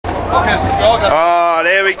Oh,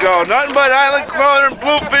 there we go. Nothing but island crawler and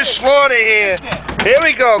bluefish slaughter here. Here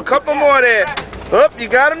we go. Couple more there. Oh, you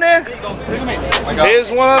got him there? Here's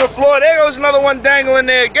one on the floor. There goes another one dangling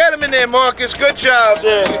there. Get him in there, Marcus. Good job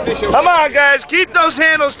there. Come on, guys. Keep those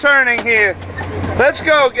handles turning here. Let's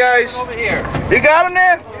go, guys. You got him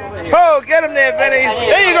there? Oh, get him there, Benny.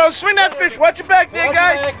 There you go. Swing that fish. Watch your back there,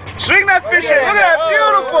 guy. Swing that fish in. Look at that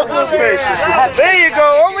beautiful bluefish. There you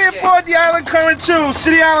go. Only aboard the Island Current 2,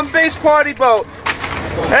 City Island base party boat.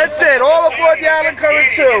 That's it. All aboard the Island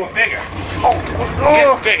Current 2.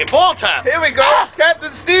 Oh. Bigger. Ball time. Here we go.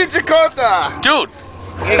 Captain Steve Jakarta. Dude.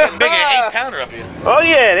 You're getting bigger. 8-pounder up here. Oh,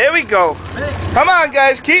 yeah. There we go. Come on,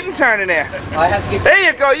 guys. Keep them turning there. There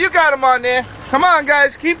you go. You got them on there. Come on,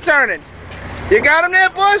 guys. Keep turning. You got him there,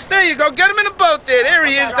 boys? There you go. Get him in the boat there. There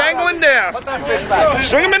he is, dangling down.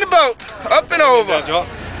 Swing him in the boat. Up and over.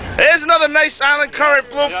 There's another nice Island Current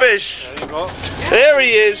bluefish. There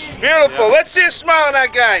he is. Beautiful. Let's see a smile on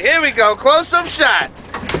that guy. Here we go. Close-up shot.